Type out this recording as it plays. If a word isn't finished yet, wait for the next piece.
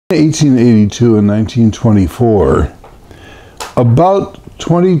1882 and 1924, about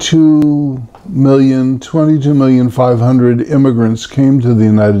 22,500,000 immigrants came to the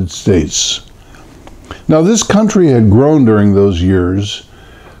United States. Now, this country had grown during those years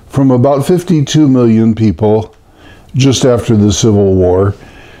from about 52 million people just after the Civil War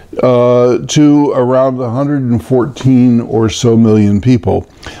to around 114 or so million people.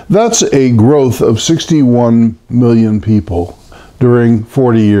 That's a growth of 61 million people during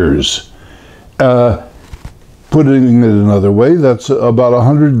 40 years. Putting it another way, that's about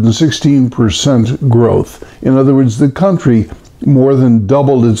 116% growth. In other words, the country more than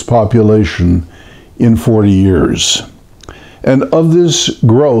doubled its population in 40 years. And of this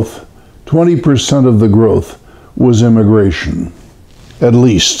growth, 20% of the growth was immigration, at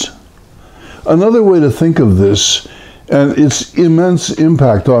least. Another way to think of this, and its immense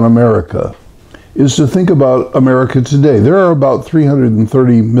impact on America, is to think about America today. There are about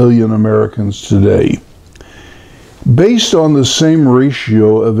 330 million Americans today. Based on the same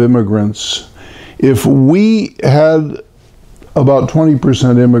ratio of immigrants, if we had about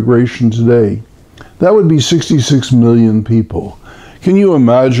 20% immigration today, that would be 66 million people. Can you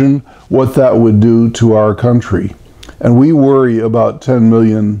imagine what that would do to our country? And we worry about 10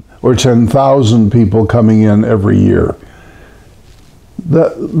 million or 10,000 people coming in every year.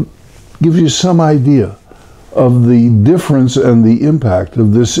 That gives you some idea of the difference and the impact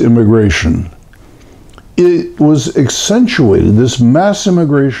of this immigration. It was accentuated, this mass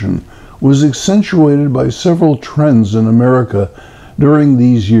immigration was accentuated by several trends in America during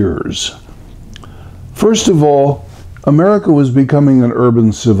these years. First of all, America was becoming an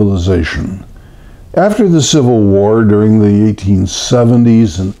urban civilization. After the Civil War, during the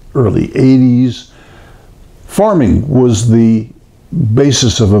 1870s and early 80s, farming was the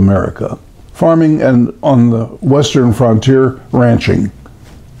basis of America. Farming, and on the western frontier, ranching.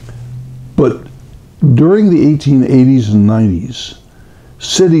 But during the 1880s and 90s,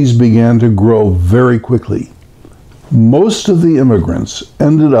 cities began to grow very quickly. Most of the immigrants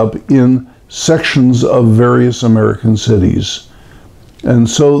ended up in sections of various American cities. And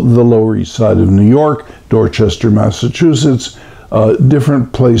so the Lower East Side of New York, Dorchester, Massachusetts,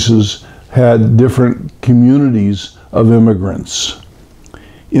 different places had different communities of immigrants.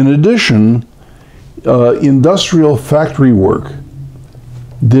 In addition, industrial factory work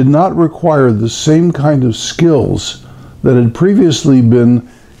did not require the same kind of skills that had previously been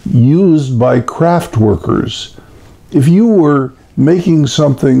used by craft workers. If you were making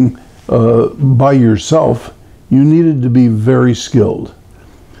something by yourself, you needed to be very skilled.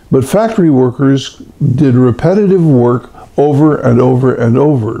 But factory workers did repetitive work over and over and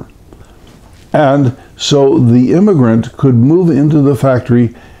over. And so the immigrant could move into the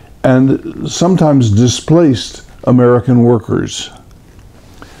factory and sometimes displaced American workers.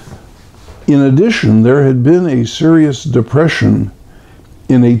 In addition, there had been a serious depression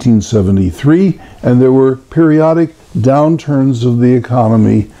in 1873, and there were periodic downturns of the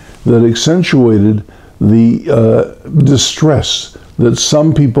economy that accentuated the distress that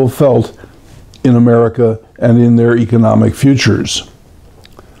some people felt in America and in their economic futures.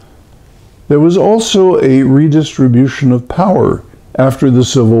 There was also a redistribution of power after the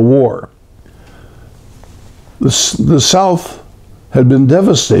Civil War. The South had been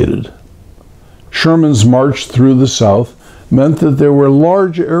devastated. Sherman's march through the South meant that there were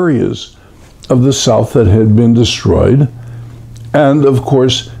large areas of the South that had been destroyed, and of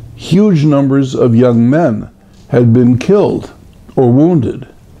course, huge numbers of young men had been killed or wounded.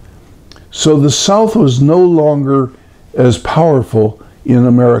 So the South was no longer as powerful in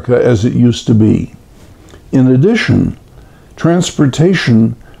America as it used to be. In addition,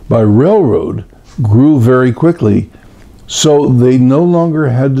 transportation by railroad grew very quickly, so they no longer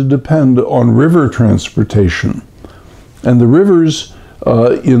had to depend on river transportation. And the rivers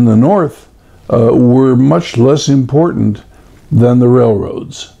in the North were much less important than the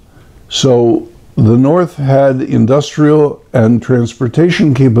railroads. So the North had industrial and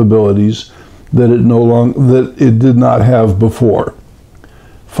transportation capabilities that it did not have before.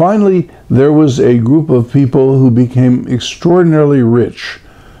 Finally, there was a group of people who became extraordinarily rich,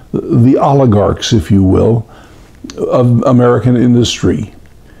 the oligarchs, if you will, of American industry.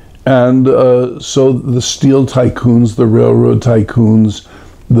 And so the steel tycoons, the railroad tycoons,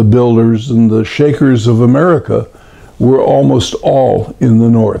 the builders, and the shakers of America were almost all in the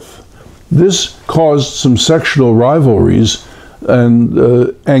North. This caused some sectional rivalries and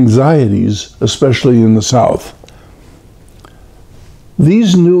anxieties, especially in the South.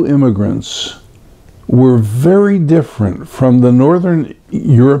 These new immigrants were very different from the Northern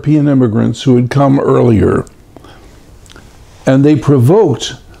European immigrants who had come earlier. And they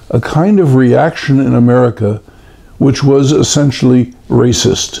provoked a kind of reaction in America which was essentially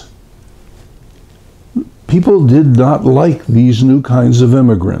racist. People did not like these new kinds of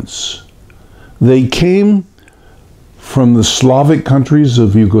immigrants. They came from the Slavic countries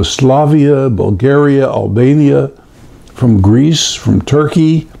of Yugoslavia, Bulgaria, Albania, from Greece, from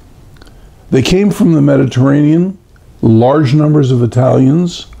Turkey. They came from the Mediterranean, large numbers of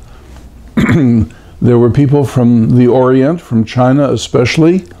Italians. There were people from the Orient, from China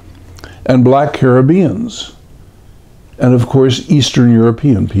especially, and black Caribbeans, and of course Eastern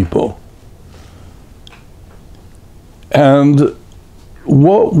European people. And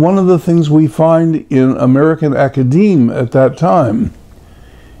one of the things we find in American academia at that time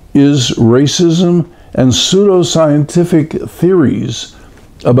is racism and pseudoscientific theories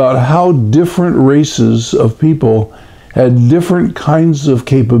about how different races of people had different kinds of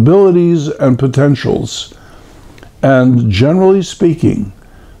capabilities and potentials. And generally speaking,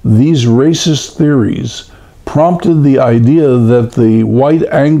 these racist theories prompted the idea that the white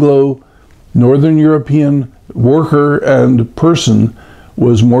Anglo Northern European worker and person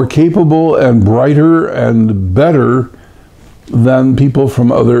was more capable and brighter and better than people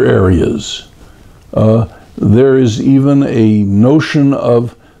from other areas. There is even a notion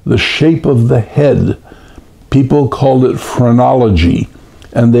of the shape of the head. People called it phrenology,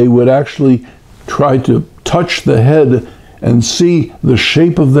 and they would actually try to touch the head and see the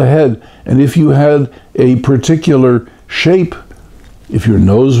shape of the head. And if you had a particular shape, if your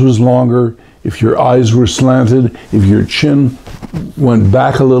nose was longer, if your eyes were slanted, if your chin went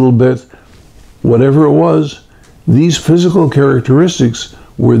back a little bit, whatever it was, these physical characteristics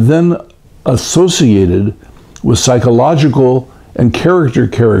were then associated with psychological and character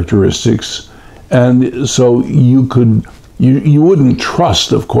characteristics. And so you wouldn't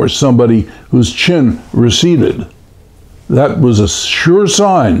trust, of course, somebody whose chin receded. That was a sure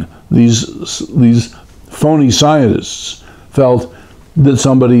sign. These phony scientists felt that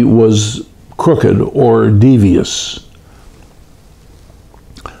somebody was crooked or devious.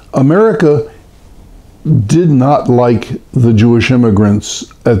 America did not like the Jewish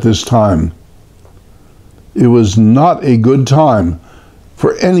immigrants at this time. It was not a good time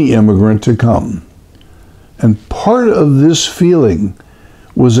for any immigrant to come. And part of this feeling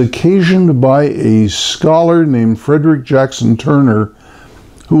was occasioned by a scholar named Frederick Jackson Turner,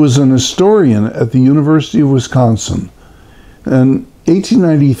 who was an historian at the University of Wisconsin. In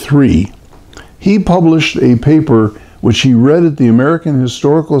 1893, he published a paper which he read at the American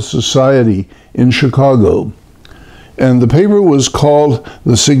Historical Society in Chicago. And the paper was called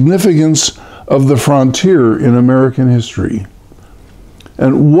 "The Significance of the Frontier in American History."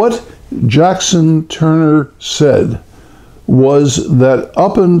 And what Jackson Turner said was that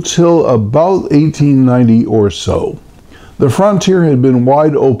up until about 1890 or so, the frontier had been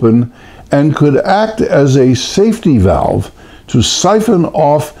wide open and could act as a safety valve to siphon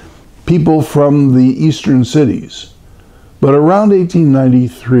off people from the eastern cities. But around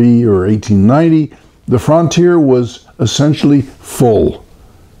 1893 or 1890, the frontier was essentially full.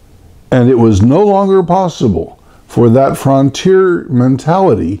 And it was no longer possible for that frontier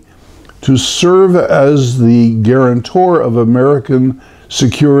mentality to serve as the guarantor of American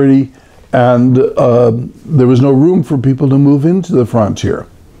security, and there was no room for people to move into the frontier.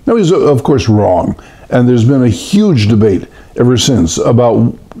 That was, of course, wrong, and there's been a huge debate ever since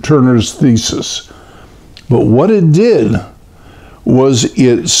about Turner's thesis. But what it did was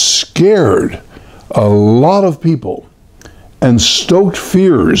it scared a lot of people and stoked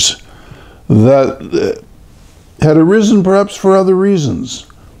fears that had arisen perhaps for other reasons.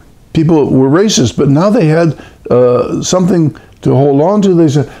 People were racist, but now they had something to hold on to. They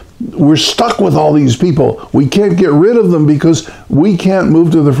said, we're stuck with all these people. We can't get rid of them because we can't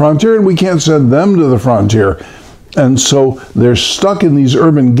move to the frontier and we can't send them to the frontier. And so they're stuck in these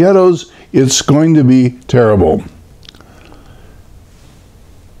urban ghettos. It's going to be terrible.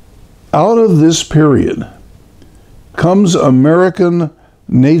 Out of this period comes American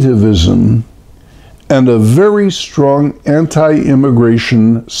nativism and a very strong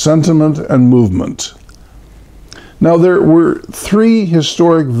anti-immigration sentiment and movement. Now, there were three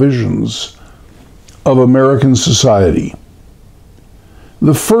historic visions of American society.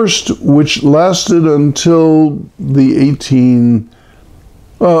 The first, which lasted until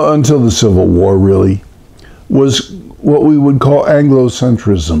until the Civil War, really, was what we would call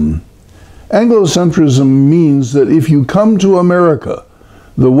Anglocentrism. Anglocentrism means that if you come to America,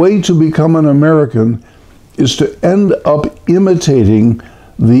 the way to become an American is to end up imitating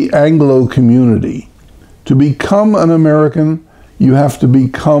the Anglo community. To become an American, you have to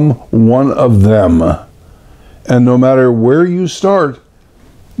become one of them. And no matter where you start,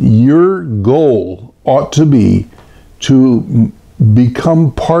 your goal ought to be to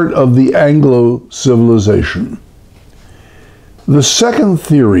become part of the Anglo civilization. The second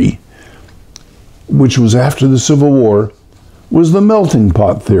theory, which was after the Civil War, was the melting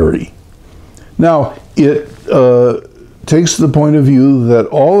pot theory. Now, it takes the point of view that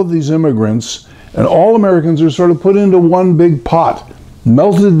all of these immigrants and all Americans are sort of put into one big pot,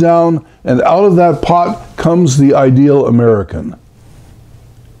 melted down, and out of that pot comes the ideal American.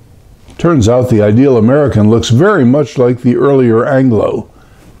 Turns out the ideal American looks very much like the earlier Anglo.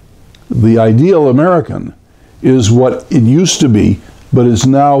 The ideal American is what it used to be, but is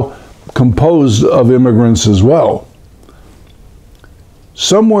now composed of immigrants as well.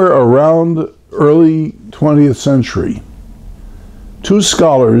 Somewhere around early 20th century, two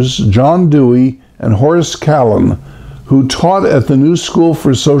scholars, John Dewey and Horace Kallen, who taught at the New School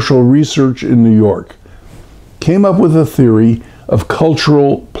for Social Research in New York, came up with a theory of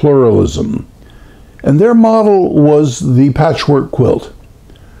cultural pluralism. And their model was the patchwork quilt,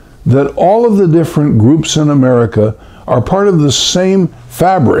 that all of the different groups in America are part of the same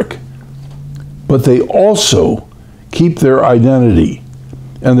fabric, but they also keep their identity.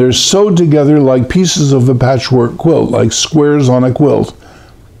 And they're sewed together like pieces of a patchwork quilt, like squares on a quilt.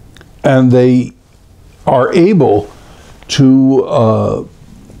 And they are able to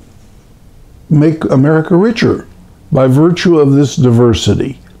make America richer by virtue of this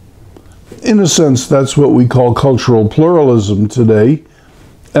diversity. In a sense, that's what we call cultural pluralism today,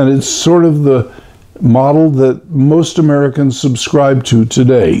 and it's sort of the model that most Americans subscribe to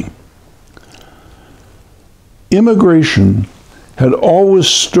today. Immigration had always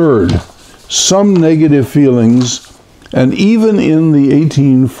stirred some negative feelings, and even in the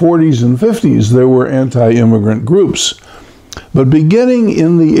 1840s and 50s, there were anti-immigrant groups. But beginning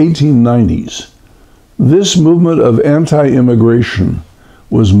in the 1890s, this movement of anti-immigration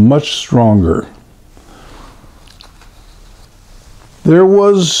was much stronger. There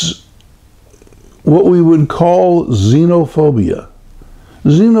was what we would call xenophobia.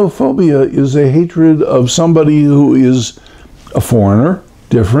 Xenophobia is a hatred of somebody who is a foreigner,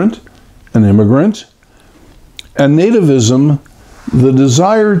 different, an immigrant, and nativism, the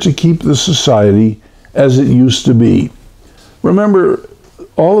desire to keep the society as it used to be. Remember,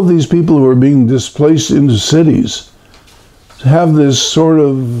 all of these people who are being displaced into cities have this sort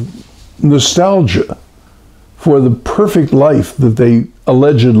of nostalgia for the perfect life that they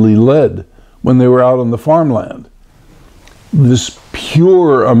allegedly led when they were out on the farmland. This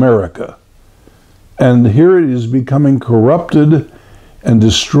pure America. And here it is becoming corrupted and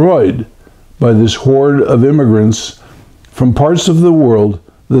destroyed by this horde of immigrants from parts of the world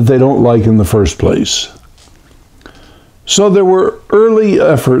that they don't like in the first place. So there were early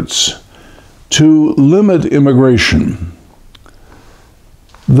efforts to limit immigration.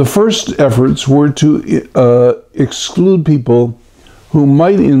 The first efforts were to exclude people who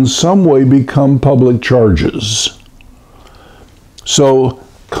might in some way become public charges. So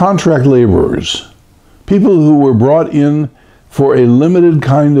contract laborers, people who were brought in for a limited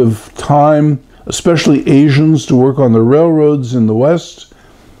kind of time, especially Asians to work on the railroads in the West,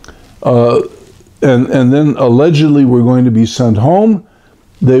 and then allegedly were going to be sent home.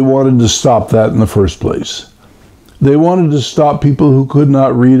 They wanted to stop that in the first place. They wanted to stop people who could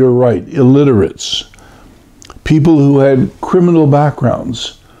not read or write, illiterates, people who had criminal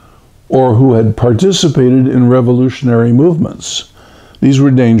backgrounds, or who had participated in revolutionary movements. These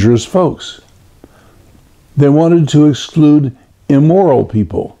were dangerous folks. They wanted to exclude immoral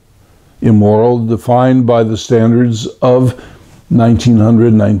people, immoral defined by the standards of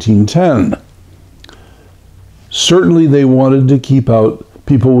 1900, 1910. Certainly they wanted to keep out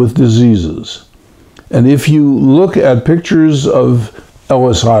people with diseases. And if you look at pictures of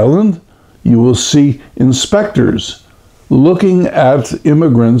Ellis Island, you will see inspectors looking at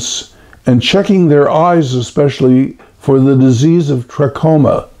immigrants and checking their eyes, especially for the disease of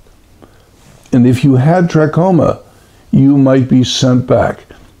trachoma. And if you had trachoma, you might be sent back.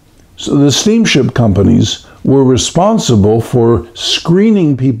 So the steamship companies were responsible for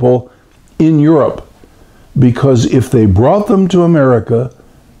screening people in Europe, because if they brought them to America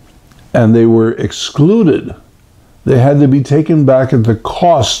and they were excluded, they had to be taken back at the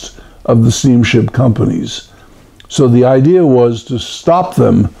cost of the steamship companies. So the idea was to stop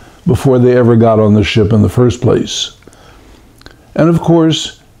them before they ever got on the ship in the first place. And of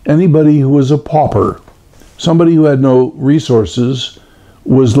course, anybody who was a pauper, somebody who had no resources,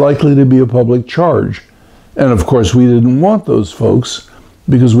 was likely to be a public charge. And of course, we didn't want those folks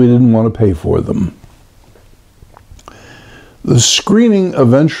because we didn't want to pay for them. The screening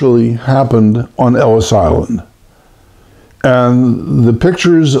eventually happened on Ellis Island. And the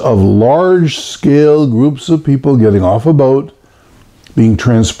pictures of large-scale groups of people getting off a boat, being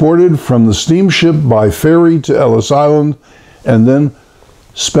transported from the steamship by ferry to Ellis Island, and then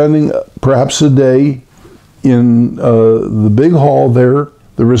spending perhaps a day in the big hall there,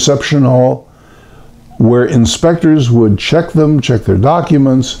 the reception hall, where inspectors would check them, check their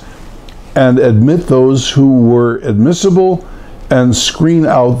documents, and admit those who were admissible and screen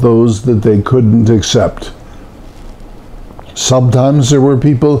out those that they couldn't accept. Sometimes there were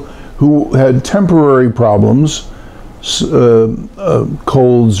people who had temporary problems,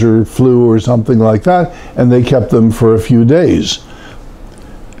 colds or flu or something like that, and they kept them for a few days.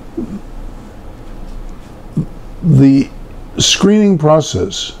 The screening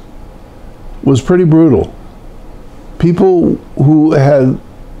process was pretty brutal. People who had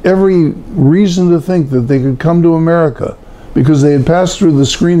every reason to think that they could come to America because they had passed through the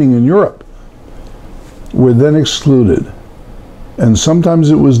screening in Europe were then excluded. And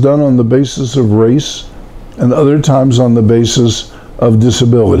sometimes it was done on the basis of race, and other times on the basis of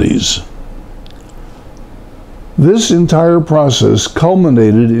disabilities. This entire process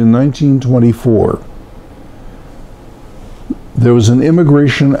culminated in 1924. There was an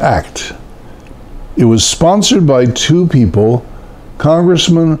Immigration Act. It was sponsored by two people,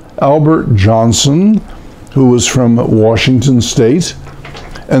 Congressman Albert Johnson, who was from Washington State,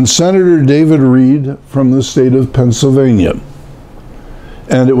 and Senator David Reed from the state of Pennsylvania.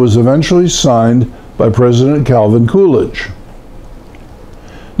 And it was eventually signed by President Calvin Coolidge.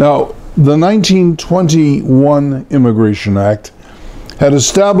 Now, the 1921 Immigration Act had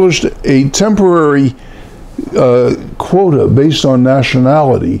established a temporary quota based on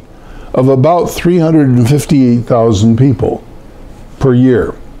nationality of about 358,000 people per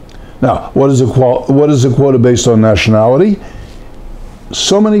year. Now, what is a quota based on nationality?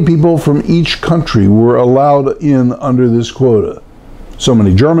 So many people from each country were allowed in under this quota. So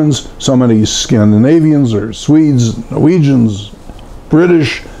many Germans, so many Scandinavians or Swedes, Norwegians,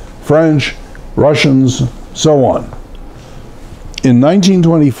 British, French, Russians, so on. In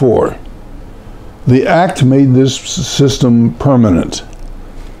 1924, the Act made this system permanent,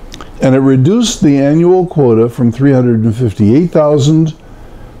 and it reduced the annual quota from 358,000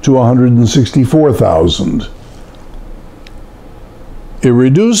 to 164,000. It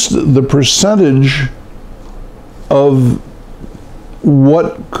reduced the percentage of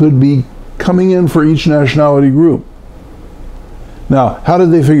what could be coming in for each nationality group. Now, how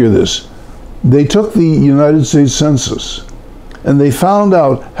did they figure this? They took the United States Census and they found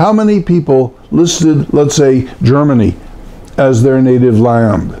out how many people listed, let's say, Germany as their native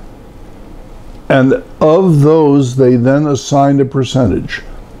land. And of those, they then assigned a percentage.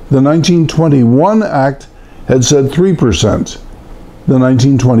 The 1921 Act had said 3%. The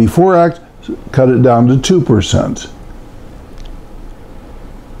 1924 Act cut it down to 2%.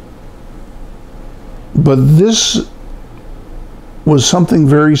 But this was something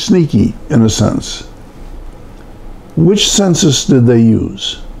very sneaky, in a sense. Which census did they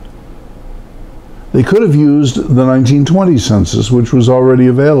use? They could have used the 1920 census, which was already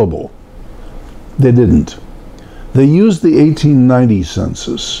available. They didn't. They used the 1890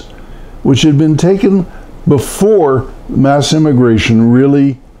 census, which had been taken before mass immigration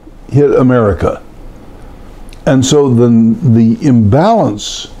really hit America. And so the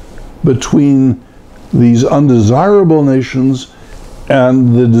imbalance between these undesirable nations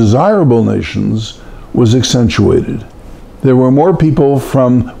and the desirable nations was accentuated. There were more people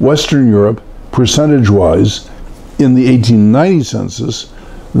from Western Europe, percentage-wise, in the 1890 census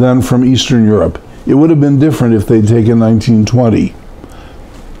than from Eastern Europe. It would have been different if they'd taken 1920.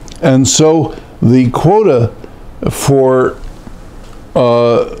 And so the quota for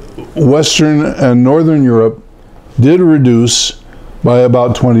Western and Northern Europe did reduce by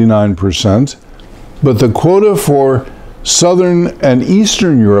about 29%, but the quota for Southern and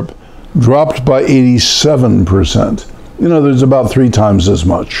Eastern Europe dropped by 87%. You know, there's about 3 times as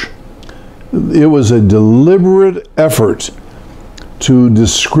much. It was a deliberate effort to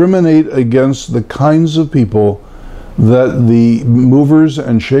discriminate against the kinds of people that the movers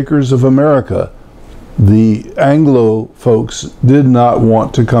and shakers of America, the Anglo folks, did not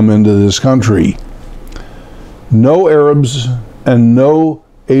want to come into this country. No Arabs and no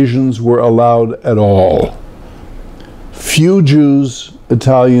Asians were allowed at all. Few Jews,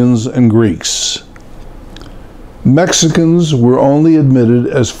 Italians, and Greeks. Mexicans were only admitted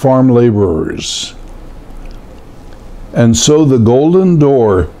as farm laborers. And so the golden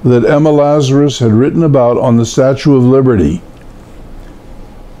door that Emma Lazarus had written about on the Statue of Liberty,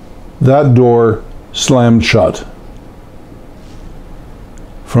 that door slammed shut.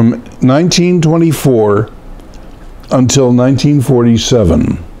 From 1924 until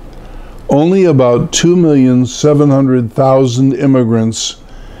 1947, only about 2,700,000 immigrants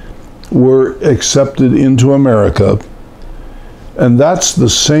were accepted into America, and that's the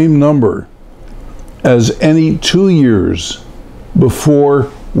same number as any 2 years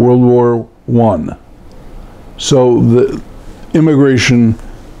before World War I. So the immigration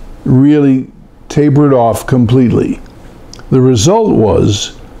really tapered off completely. The result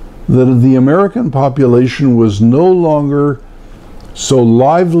was that the American population was no longer so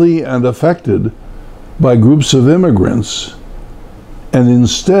lively and affected by groups of immigrants, and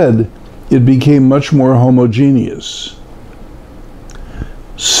instead it became much more homogeneous.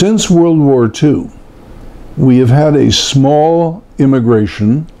 Since World War II, we have had a small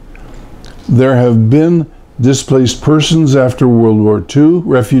immigration. There have been displaced persons after World War II,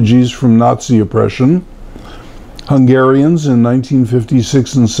 refugees from Nazi oppression, Hungarians in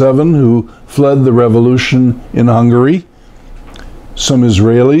 1956 and 7 who fled the revolution in Hungary, some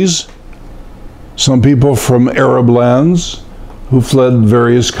Israelis, some people from Arab lands who fled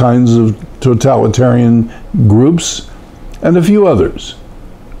various kinds of totalitarian groups, and a few others.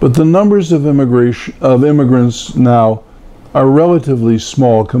 But the numbers of immigrants now are relatively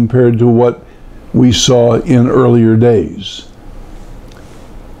small compared to what we saw in earlier days.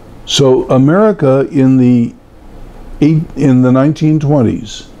 So America in the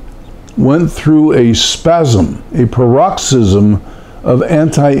 1920s went through a spasm, a paroxysm of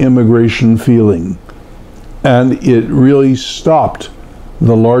anti-immigration feeling, and it really stopped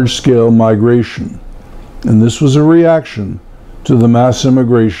the large-scale migration. And this was a reaction to the mass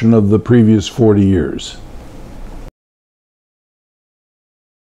immigration of the previous 40 years.